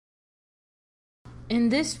In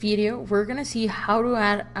this video, we're going to see how to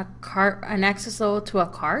add an access level to a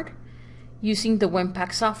card using the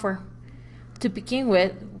WIN-PAK software. To begin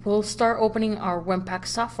with, we'll start opening our WIN-PAK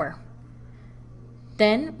software.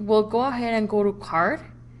 Then we'll go ahead and go to card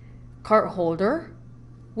holder.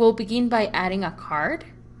 We'll begin by adding a card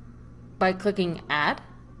by clicking add.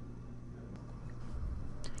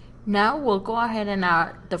 Now we'll go ahead and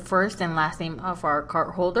add the first and last name of our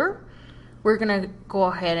card holder. We're going to go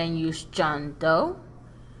ahead and use John Doe.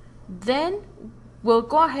 Then we'll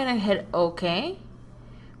go ahead and hit OK.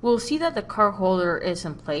 We'll see that the card holder is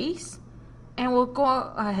in place. And we'll go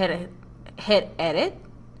ahead and hit edit.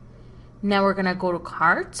 Now we're going to go to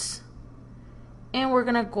cards. And we're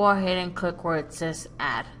going to go ahead and click where it says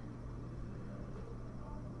add.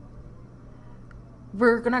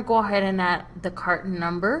 We're going to go ahead and add the card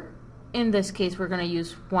number. In this case, we're going to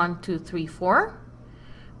use 1234.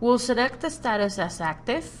 We'll select the status as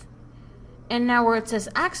active. And now where it says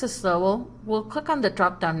access level, we'll click on the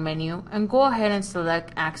drop down menu and go ahead and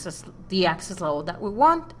select the access level that we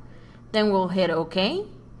want. Then we'll hit OK.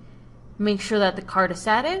 Make sure that the card is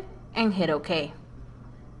added and hit OK.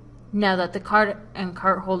 Now that the card and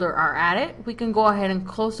card holder are added, we can go ahead and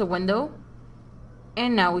close the window.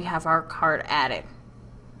 And now we have our card added.